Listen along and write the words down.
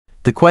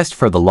The quest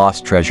for the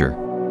lost treasure.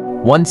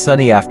 One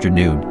sunny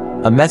afternoon,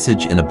 a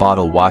message in a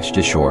bottle washed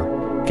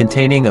ashore,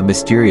 containing a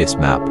mysterious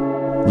map,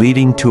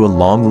 leading to a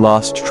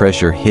long-lost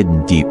treasure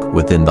hidden deep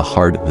within the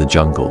heart of the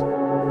jungle.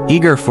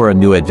 Eager for a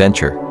new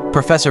adventure,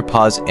 Professor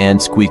Paz and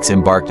Squeaks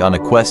embarked on a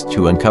quest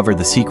to uncover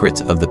the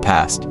secrets of the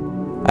past.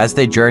 As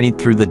they journeyed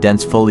through the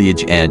dense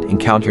foliage and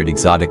encountered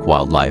exotic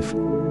wildlife,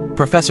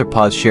 Professor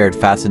Paz shared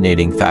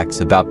fascinating facts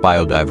about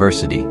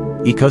biodiversity,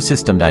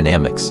 ecosystem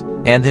dynamics,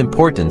 and the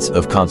importance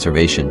of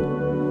conservation.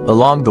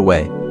 Along the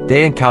way,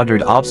 they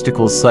encountered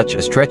obstacles such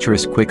as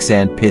treacherous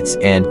quicksand pits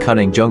and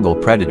cunning jungle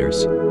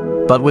predators.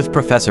 But with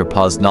Professor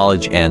Paz's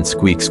knowledge and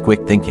Squeak's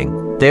quick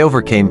thinking, they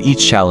overcame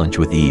each challenge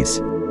with ease.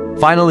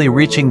 Finally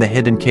reaching the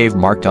hidden cave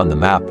marked on the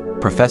map,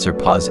 Professor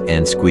Paz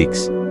and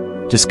Squeaks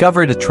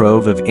discovered a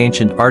trove of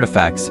ancient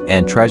artifacts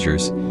and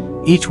treasures,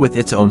 each with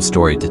its own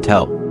story to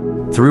tell.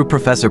 Through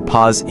Professor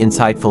Paz's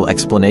insightful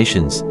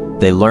explanations,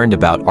 they learned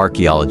about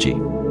archaeology,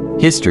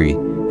 history,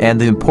 and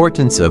the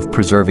importance of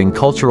preserving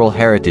cultural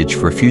heritage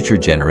for future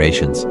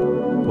generations.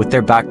 With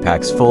their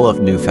backpacks full of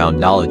newfound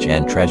knowledge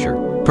and treasure,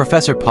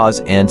 Professor Paz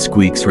and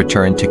Squeaks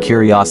returned to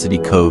Curiosity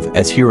Cove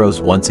as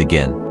heroes once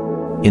again,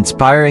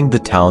 inspiring the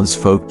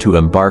townsfolk to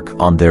embark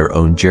on their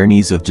own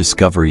journeys of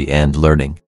discovery and learning.